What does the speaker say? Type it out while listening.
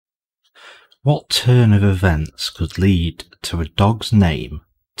What turn of events could lead to a dog's name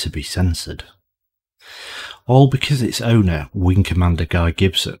to be censored? All because its owner, Wing Commander Guy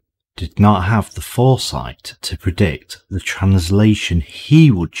Gibson, did not have the foresight to predict the translation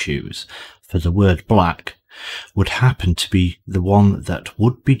he would choose for the word black would happen to be the one that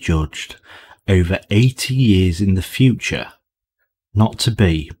would be judged over 80 years in the future not to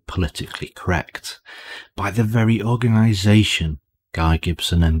be politically correct by the very organisation Guy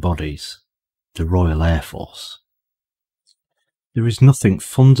Gibson embodies, the Royal Air Force. There is nothing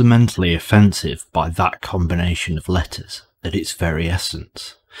fundamentally offensive by that combination of letters at its very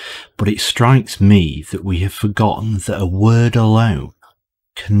essence, but it strikes me that we have forgotten that a word alone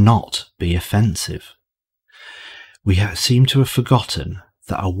cannot be offensive. We seem to have forgotten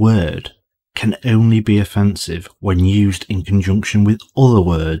that a word can only be offensive when used in conjunction with other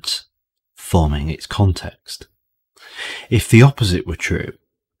words forming its context. If the opposite were true,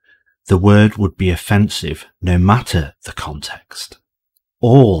 the word would be offensive no matter the context,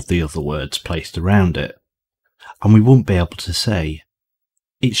 or the other words placed around it, and we wouldn't be able to say,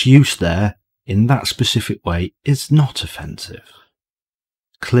 its use there in that specific way is not offensive.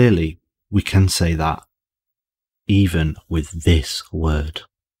 Clearly, we can say that, even with this word.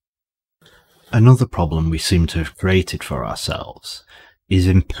 Another problem we seem to have created for ourselves is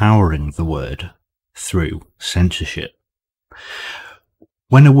empowering the word through censorship.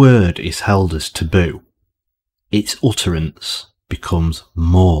 When a word is held as taboo, its utterance becomes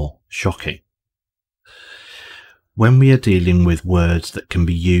more shocking. When we are dealing with words that can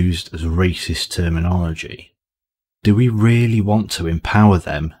be used as racist terminology, do we really want to empower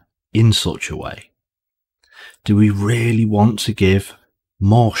them in such a way? Do we really want to give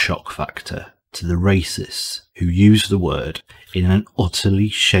more shock factor to the racists who use the word in an utterly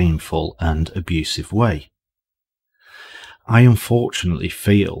shameful and abusive way? I unfortunately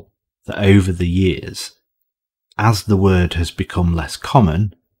feel that over the years, as the word has become less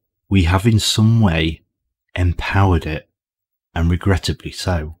common, we have in some way empowered it, and regrettably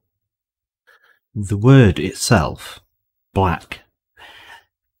so. The word itself, black,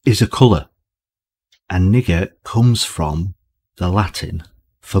 is a colour, and nigger comes from the Latin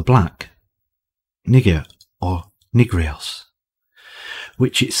for black, nigger or nigrios,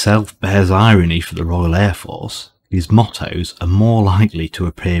 which itself bears irony for the Royal Air Force, whose mottos are more likely to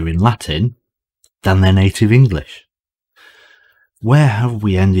appear in Latin than their native English. Where have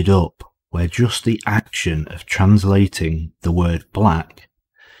we ended up where just the action of translating the word black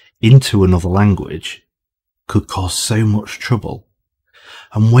into another language could cause so much trouble?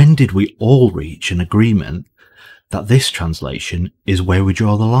 And when did we all reach an agreement that this translation is where we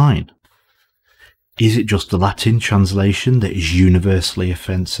draw the line? Is it just the Latin translation that is universally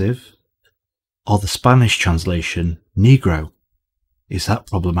offensive? Or the Spanish translation, Negro? Is that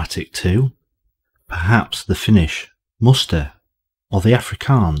problematic too? Perhaps the Finnish, Muster, or the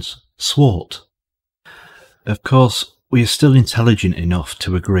Afrikaans, Swart? Of course, we are still intelligent enough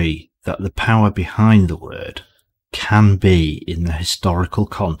to agree that the power behind the word can be in the historical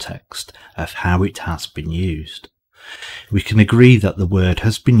context of how it has been used. We can agree that the word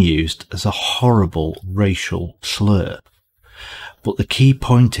has been used as a horrible racial slur, but the key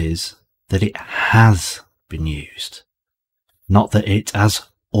point is that it has been used, not that it has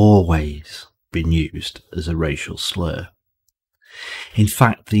always been used as a racial slur. In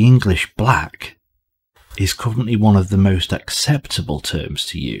fact, the English black is currently one of the most acceptable terms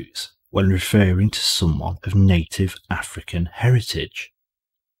to use when referring to someone of native African heritage.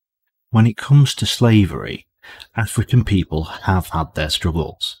 When it comes to slavery, African people have had their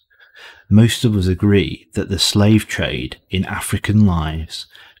struggles. Most of us agree that the slave trade in African lives,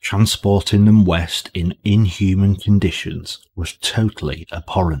 transporting them west in inhuman conditions, was totally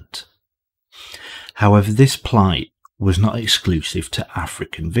abhorrent. However, this plight was not exclusive to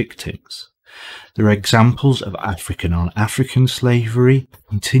African victims. There are examples of African-on-African slavery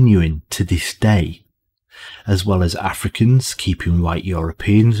continuing to this day, as well as Africans keeping white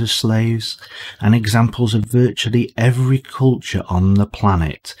Europeans as slaves, and examples of virtually every culture on the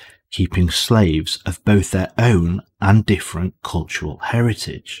planet keeping slaves of both their own and different cultural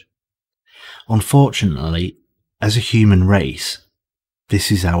heritage. Unfortunately, as a human race,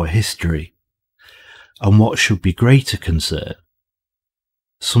 this is our history, and what should be greater concern,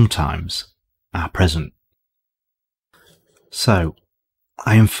 sometimes our present. So,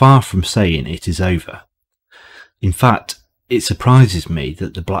 I am far from saying it is over. In fact, it surprises me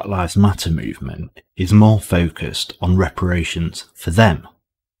that the Black Lives Matter movement is more focused on reparations for them,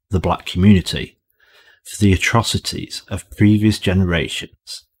 the black community, for the atrocities of previous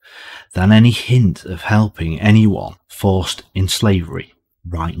generations, than any hint of helping anyone forced in slavery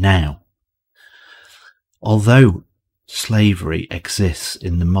right now. Although slavery exists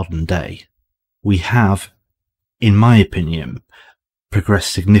in the modern day, we have, in my opinion,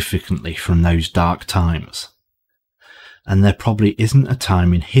 progressed significantly from those dark times. And there probably isn't a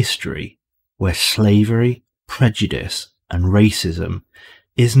time in history where slavery, prejudice, and racism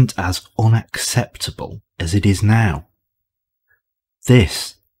isn't as unacceptable as it is now.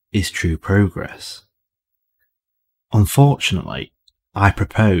 This is true progress. Unfortunately, I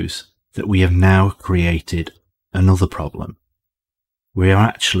propose that we have now created another problem. We are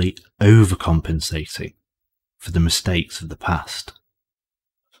actually overcompensating for the mistakes of the past.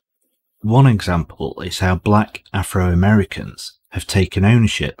 One example is how black Afro-Americans have taken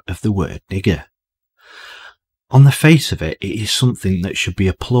ownership of the word nigger. On the face of it, it is something that should be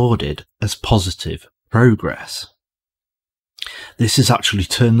applauded as positive progress. This has actually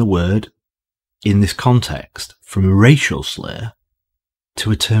turned the word, in this context, from a racial slur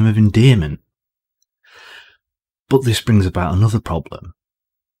to a term of endearment. But this brings about another problem.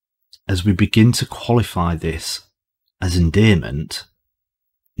 As we begin to qualify this as endearment,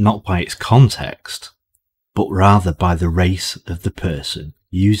 not by its context, but rather by the race of the person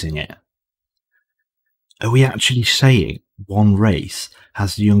using it. Are we actually saying one race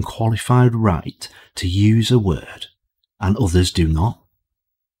has the unqualified right to use a word and others do not?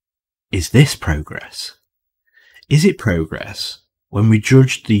 Is this progress? Is it progress when we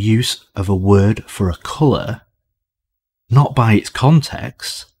judge the use of a word for a colour not by its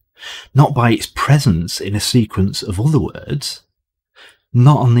context, not by its presence in a sequence of other words,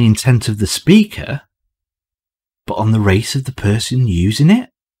 not on the intent of the speaker, but on the race of the person using it?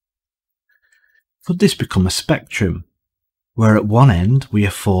 Could this become a spectrum, where at one end we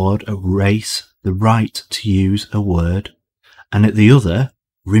afford a race the right to use a word, and at the other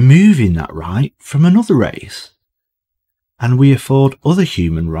removing that right from another race, and we afford other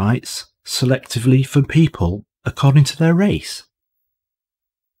human rights selectively for people according to their race?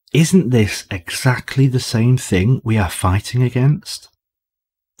 Isn't this exactly the same thing we are fighting against?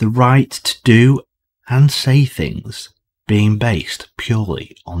 The right to do and say things being based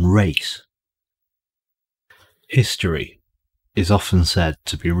purely on race. History is often said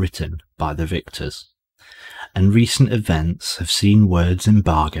to be written by the victors, and recent events have seen words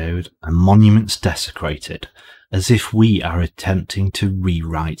embargoed and monuments desecrated as if we are attempting to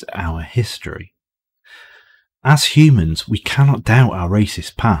rewrite our history. As humans, we cannot doubt our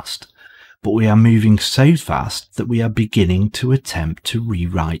racist past, but we are moving so fast that we are beginning to attempt to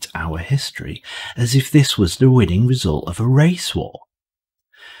rewrite our history as if this was the winning result of a race war.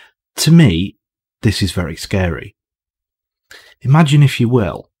 To me, this is very scary. Imagine, if you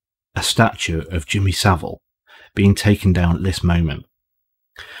will, a statue of Jimmy Savile being taken down at this moment.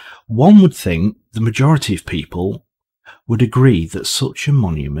 One would think the majority of people would agree that such a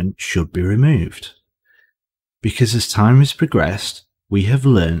monument should be removed, because as time has progressed, we have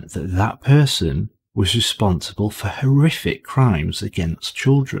learnt that that person was responsible for horrific crimes against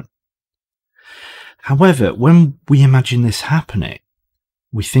children. However, when we imagine this happening,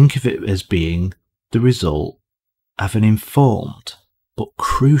 we think of it as being the result of an informed, but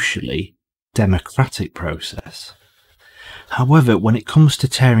crucially democratic process. However, when it comes to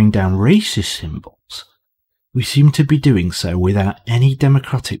tearing down racist symbols, we seem to be doing so without any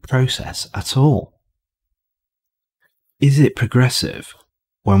democratic process at all. Is it progressive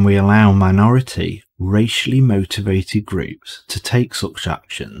when we allow minority, racially motivated groups to take such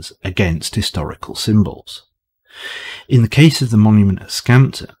actions against historical symbols? In the case of the monument at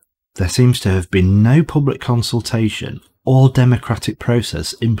Scampton, there seems to have been no public consultation or democratic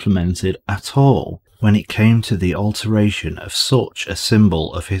process implemented at all when it came to the alteration of such a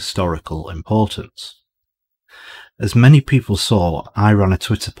symbol of historical importance. As many people saw, I ran a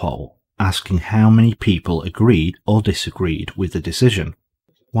Twitter poll asking how many people agreed or disagreed with the decision.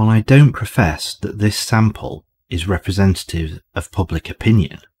 While I don't profess that this sample is representative of public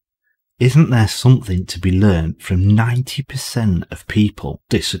opinion, isn't there something to be learned from 90% of people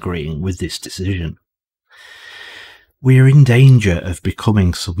disagreeing with this decision? We are in danger of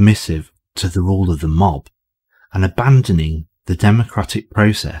becoming submissive to the rule of the mob and abandoning the democratic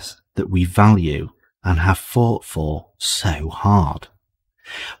process that we value and have fought for so hard.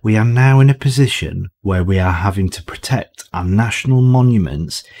 We are now in a position where we are having to protect our national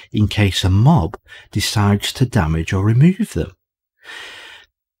monuments in case a mob decides to damage or remove them.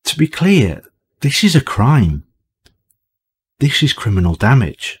 To be clear, this is a crime. This is criminal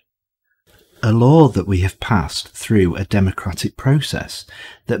damage. A law that we have passed through a democratic process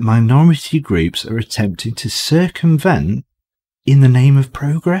that minority groups are attempting to circumvent in the name of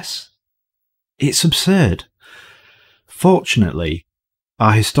progress. It's absurd. Fortunately,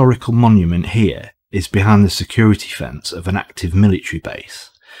 our historical monument here is behind the security fence of an active military base,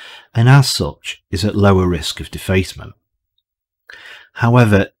 and as such is at lower risk of defacement.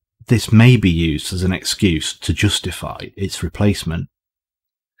 However, this may be used as an excuse to justify its replacement.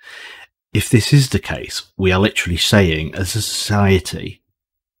 If this is the case, we are literally saying as a society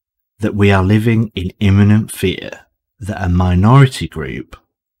that we are living in imminent fear that a minority group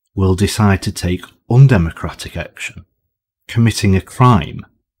will decide to take undemocratic action, committing a crime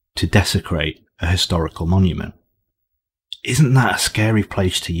to desecrate a historical monument. Isn't that a scary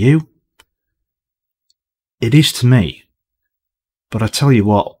place to you? It is to me, but I tell you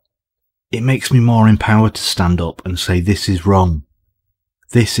what, it makes me more empowered to stand up and say this is wrong.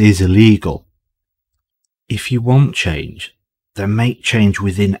 This is illegal. If you want change, then make change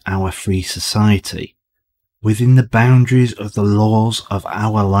within our free society, within the boundaries of the laws of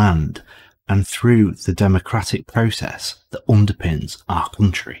our land, and through the democratic process that underpins our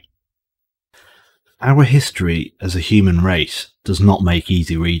country. Our history as a human race does not make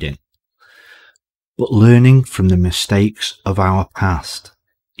easy reading, but learning from the mistakes of our past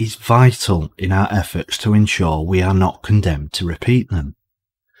is vital in our efforts to ensure we are not condemned to repeat them.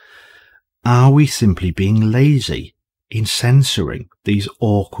 Are we simply being lazy in censoring these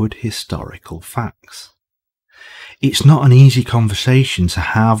awkward historical facts? It's not an easy conversation to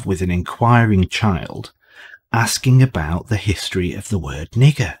have with an inquiring child asking about the history of the word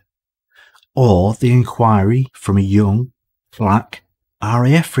nigger, or the inquiry from a young, black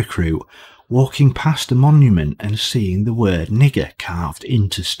RAF recruit walking past a monument and seeing the word nigger carved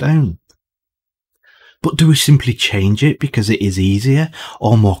into stone. But do we simply change it because it is easier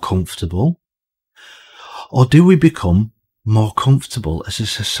or more comfortable? Or do we become more comfortable as a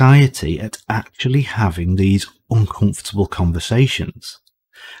society at actually having these uncomfortable conversations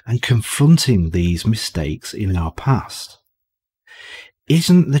and confronting these mistakes in our past?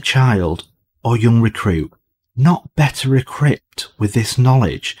 Isn't the child or young recruit not better equipped with this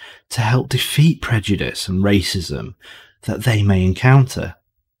knowledge to help defeat prejudice and racism that they may encounter?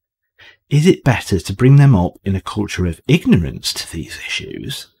 Is it better to bring them up in a culture of ignorance to these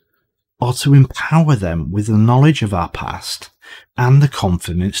issues, or to empower them with the knowledge of our past and the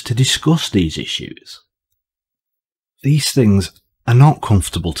confidence to discuss these issues? These things are not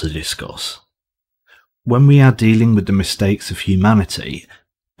comfortable to discuss. When we are dealing with the mistakes of humanity,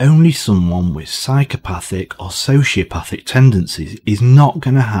 only someone with psychopathic or sociopathic tendencies is not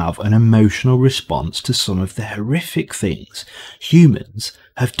going to have an emotional response to some of the horrific things humans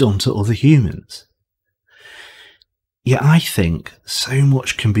have done to other humans. Yet I think so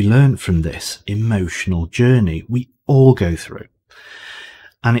much can be learned from this emotional journey we all go through.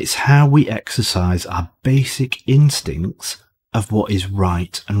 And it's how we exercise our basic instincts of what is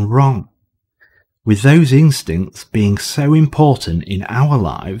right and wrong. With those instincts being so important in our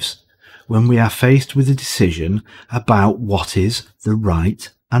lives when we are faced with a decision about what is the right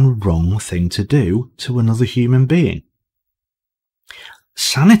and wrong thing to do to another human being.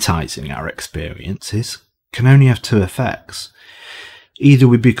 Sanitizing our experiences can only have two effects. Either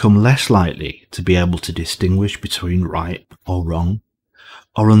we become less likely to be able to distinguish between right or wrong,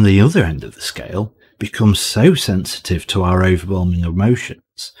 or on the other end of the scale, become so sensitive to our overwhelming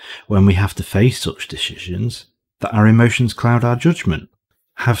emotions when we have to face such decisions that our emotions cloud our judgment,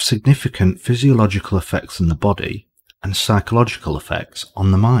 have significant physiological effects on the body and psychological effects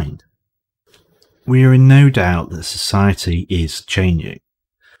on the mind. We are in no doubt that society is changing,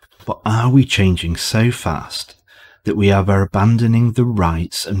 but are we changing so fast that we are abandoning the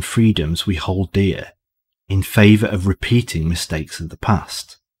rights and freedoms we hold dear in favour of repeating mistakes of the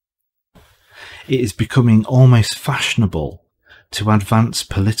past? It is becoming almost fashionable to advance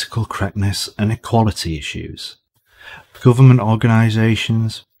political correctness and equality issues. Government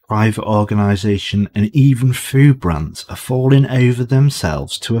organisations, private organisations and even food brands are falling over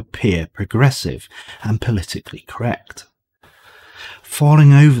themselves to appear progressive and politically correct.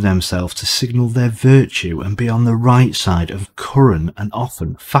 Falling over themselves to signal their virtue and be on the right side of current and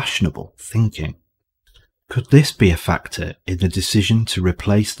often fashionable thinking. Could this be a factor in the decision to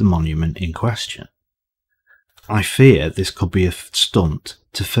replace the monument in question? I fear this could be a stunt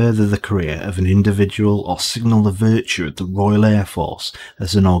to further the career of an individual or signal the virtue of the Royal Air Force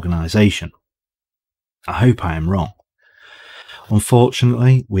as an organisation. I hope I am wrong.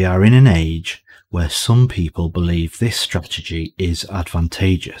 Unfortunately, we are in an age where some people believe this strategy is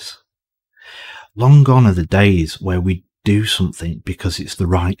advantageous. Long gone are the days where we do something because it's the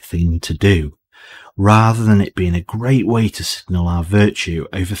right thing to do, rather than it being a great way to signal our virtue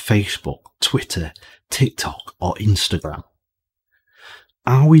over Facebook, Twitter, TikTok or Instagram.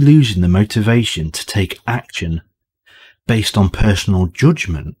 Are we losing the motivation to take action based on personal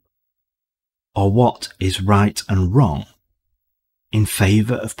judgment or what is right and wrong in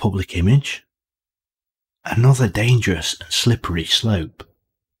favour of public image? Another dangerous and slippery slope.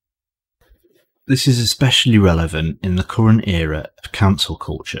 This is especially relevant in the current era of cancel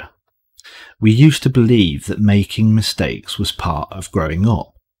culture. We used to believe that making mistakes was part of growing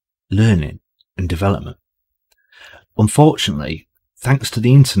up, learning and development. Unfortunately, thanks to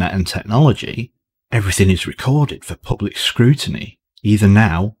the internet and technology, everything is recorded for public scrutiny, either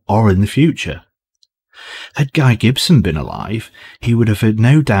now or in the future. Had Guy Gibson been alive, he would have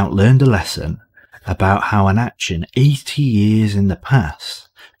no doubt learned a lesson about how an action 80 years in the past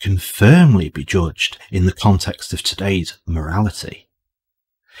can firmly be judged in the context of today's morality.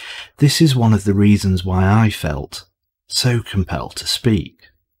 This is one of the reasons why I felt so compelled to speak.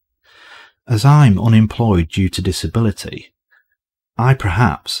 As I'm unemployed due to disability, I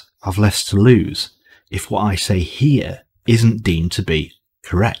perhaps have less to lose if what I say here isn't deemed to be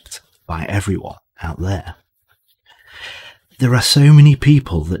correct by everyone out there. There are so many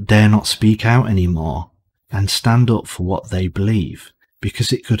people that dare not speak out anymore and stand up for what they believe,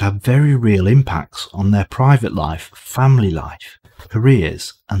 because it could have very real impacts on their private life, family life,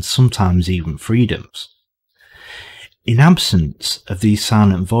 careers, and sometimes even freedoms. In absence of these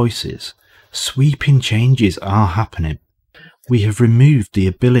silent voices, sweeping changes are happening. We have removed the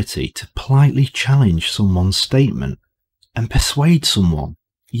ability to politely challenge someone's statement and persuade someone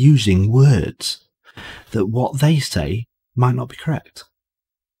using words that what they say might not be correct.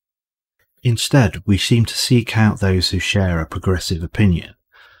 Instead, we seem to seek out those who share a progressive opinion,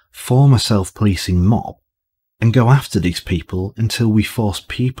 form a self-policing mob, and go after these people until we force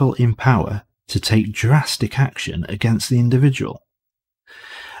people in power to take drastic action against the individual.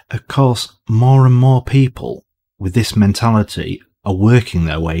 Of course, more and more people with this mentality are working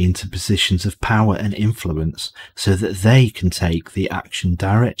their way into positions of power and influence so that they can take the action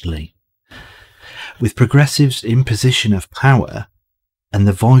directly. With progressives in position of power and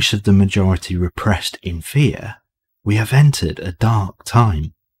the voice of the majority repressed in fear, we have entered a dark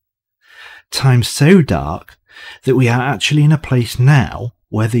time. Time so dark that we are actually in a place now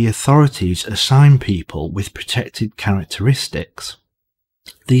where the authorities assign people with protected characteristics.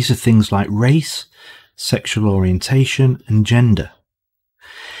 These are things like race, sexual orientation, and gender.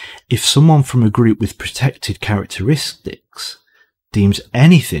 If someone from a group with protected characteristics deems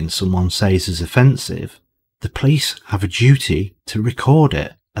anything someone says as offensive, the police have a duty to record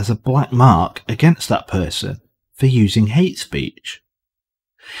it as a black mark against that person for using hate speech.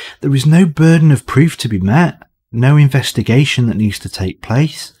 There is no burden of proof to be met, no investigation that needs to take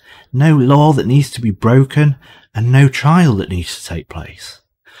place, no law that needs to be broken, and no trial that needs to take place.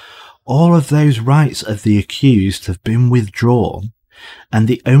 All of those rights of the accused have been withdrawn, and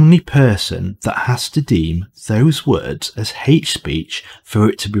the only person that has to deem those words as hate speech for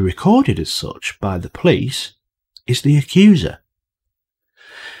it to be recorded as such by the police is the accuser.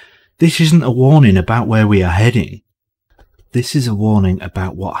 This isn't a warning about where we are heading. This is a warning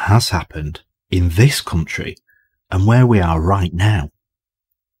about what has happened in this country and where we are right now.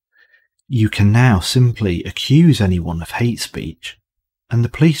 You can now simply accuse anyone of hate speech, and the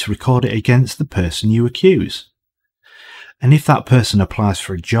police record it against the person you accuse. And if that person applies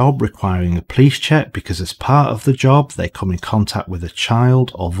for a job requiring a police check because as part of the job they come in contact with a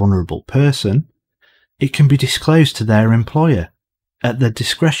child or vulnerable person, it can be disclosed to their employer at the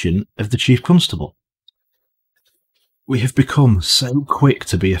discretion of the chief constable. We have become so quick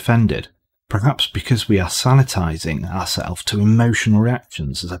to be offended, perhaps because we are sanitizing ourselves to emotional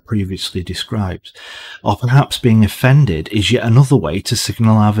reactions as I previously described, or perhaps being offended is yet another way to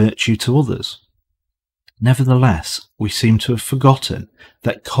signal our virtue to others. Nevertheless, we seem to have forgotten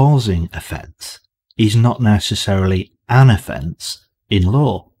that causing offence is not necessarily an offence in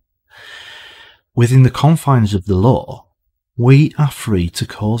law. Within the confines of the law, we are free to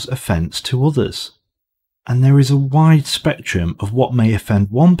cause offence to others, and there is a wide spectrum of what may offend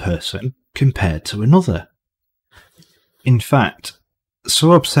one person compared to another. In fact,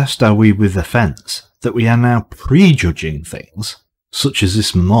 so obsessed are we with offence that we are now prejudging things, such as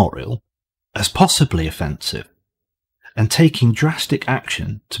this memorial, as possibly offensive, and taking drastic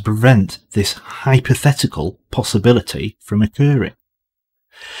action to prevent this hypothetical possibility from occurring.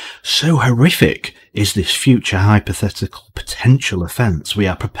 So horrific is this future hypothetical potential offence, we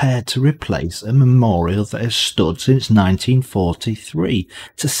are prepared to replace a memorial that has stood since 1943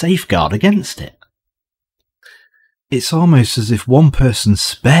 to safeguard against it. It's almost as if one person's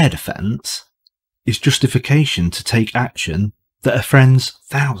spared offence is justification to take action that offends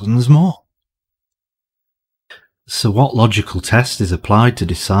thousands more. So what logical test is applied to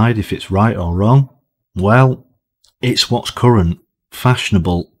decide if it's right or wrong? Well, it's what's current,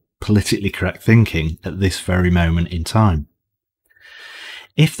 fashionable, politically correct thinking at this very moment in time.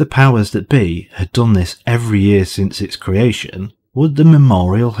 If the powers that be had done this every year since its creation, would the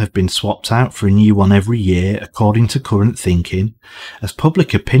memorial have been swapped out for a new one every year according to current thinking, as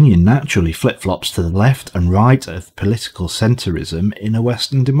public opinion naturally flip-flops to the left and right of political centrism in a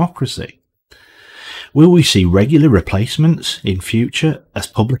Western democracy? Will we see regular replacements in future as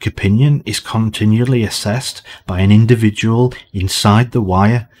public opinion is continually assessed by an individual inside the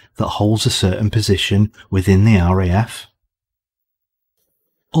wire that holds a certain position within the RAF?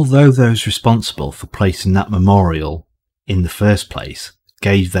 Although those responsible for placing that memorial in the first place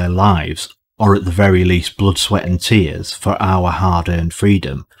gave their lives, or at the very least blood, sweat and tears, for our hard-earned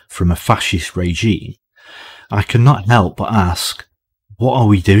freedom from a fascist regime, I cannot help but ask, what are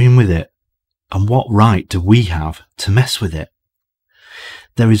we doing with it? And what right do we have to mess with it?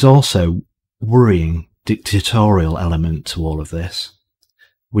 There is also worrying dictatorial element to all of this.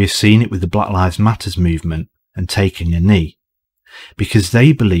 We have seen it with the Black Lives Matter movement and taking a knee. Because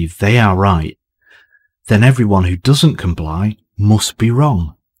they believe they are right, then everyone who doesn't comply must be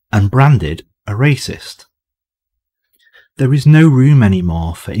wrong and branded a racist. There is no room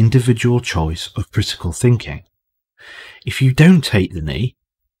anymore for individual choice of critical thinking. If you don't take the knee,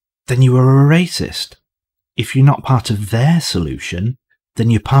 then you are a racist. If you're not part of their solution, then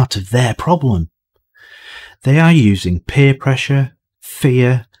you're part of their problem. They are using peer pressure,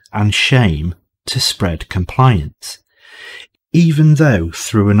 fear, and shame to spread compliance. Even though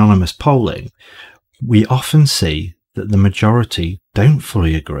through anonymous polling, we often see that the majority don't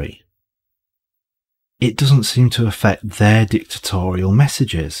fully agree. It doesn't seem to affect their dictatorial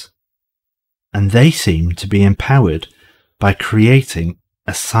messages, and they seem to be empowered by creating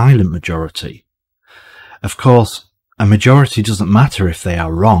a silent majority. Of course, a majority doesn't matter if they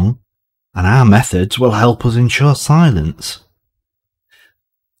are wrong, and our methods will help us ensure silence.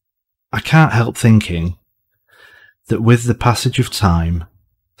 I can't help thinking that with the passage of time,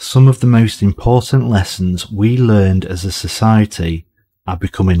 some of the most important lessons we learned as a society are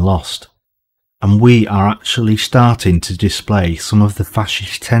becoming lost, and we are actually starting to display some of the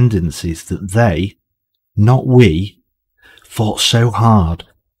fascist tendencies that they, not we, fought so hard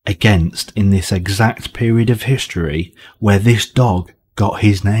against in this exact period of history where this dog got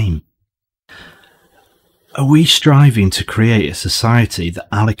his name. Are we striving to create a society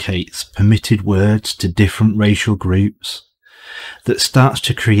that allocates permitted words to different racial groups, that starts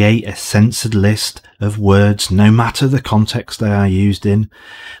to create a censored list of words no matter the context they are used in,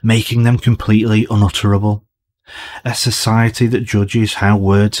 making them completely unutterable? A society that judges how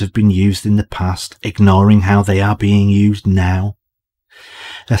words have been used in the past, ignoring how they are being used now?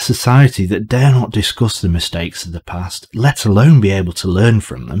 A society that dare not discuss the mistakes of the past, let alone be able to learn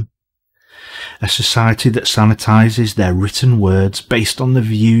from them? A society that sanitizes their written words based on the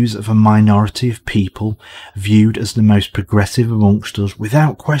views of a minority of people viewed as the most progressive amongst us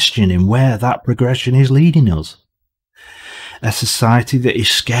without questioning where that progression is leading us? A society that is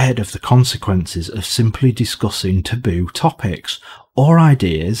scared of the consequences of simply discussing taboo topics or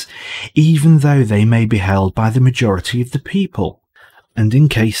ideas, even though they may be held by the majority of the people, and in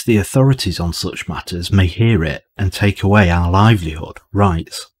case the authorities on such matters may hear it and take away our livelihood,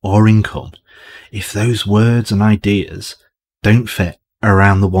 rights, or income, if those words and ideas don't fit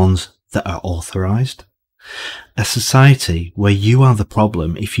around the ones that are authorised. A society where you are the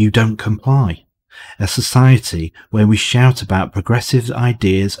problem if you don't comply. A society where we shout about progressive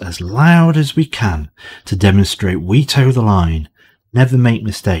ideas as loud as we can to demonstrate we toe the line, never make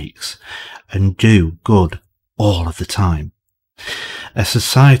mistakes, and do good all of the time. A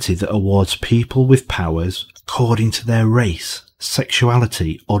society that awards people with powers according to their race,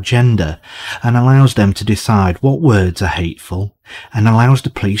 sexuality or gender, and allows them to decide what words are hateful, and allows the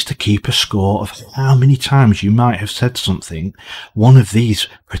police to keep a score of how many times you might have said something one of these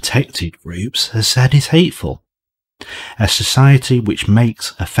protected groups has said is hateful. A society which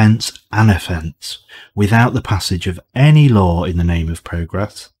makes offence an offence without the passage of any law in the name of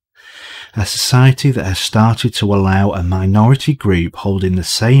progress. A society that has started to allow a minority group holding the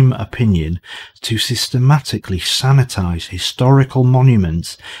same opinion to systematically sanitize historical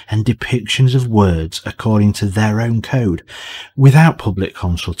monuments and depictions of words according to their own code, without public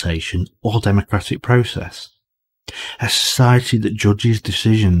consultation or democratic process. A society that judges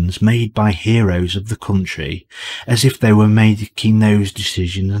decisions made by heroes of the country as if they were making those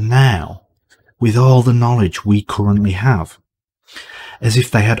decisions now, with all the knowledge we currently have, as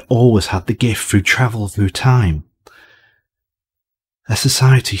if they had always had the gift through travel through time. A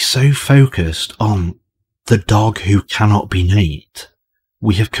society so focused on the dog who cannot be named,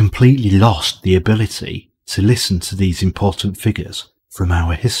 we have completely lost the ability to listen to these important figures from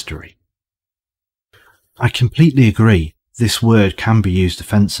our history? I completely agree this word can be used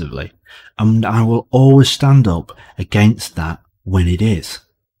offensively, and I will always stand up against that when it is.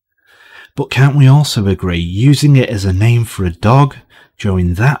 But can't we also agree using it as a name for a dog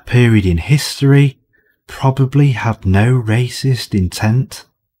during that period in history probably had no racist intent?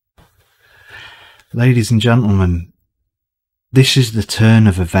 Ladies and gentlemen, this is the turn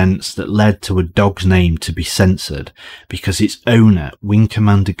of events that led to a dog's name to be censored because its owner, Wing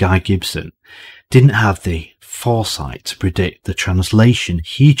Commander Guy Gibson, didn't have the foresight to predict the translation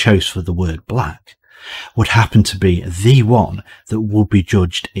he chose for the word black would happen to be the one that would be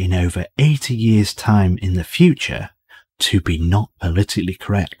judged in over 80 years' time in the future to be not politically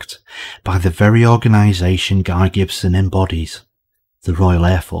correct by the very organisation Guy Gibson embodies, the Royal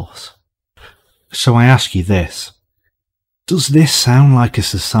Air Force. So I ask you this, does this sound like a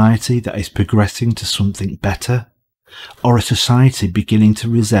society that is progressing to something better, or a society beginning to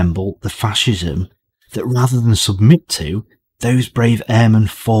resemble the fascism that rather than submit to, those brave airmen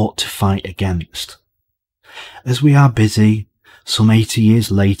fought to fight against? As we are busy, some 80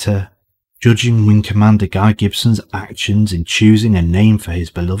 years later, judging Wing Commander Guy Gibson's actions in choosing a name for his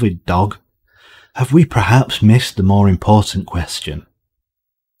beloved dog, have we perhaps missed the more important question?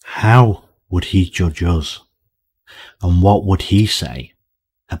 How would he judge us? And what would he say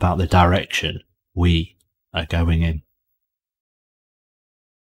about the direction we are going in?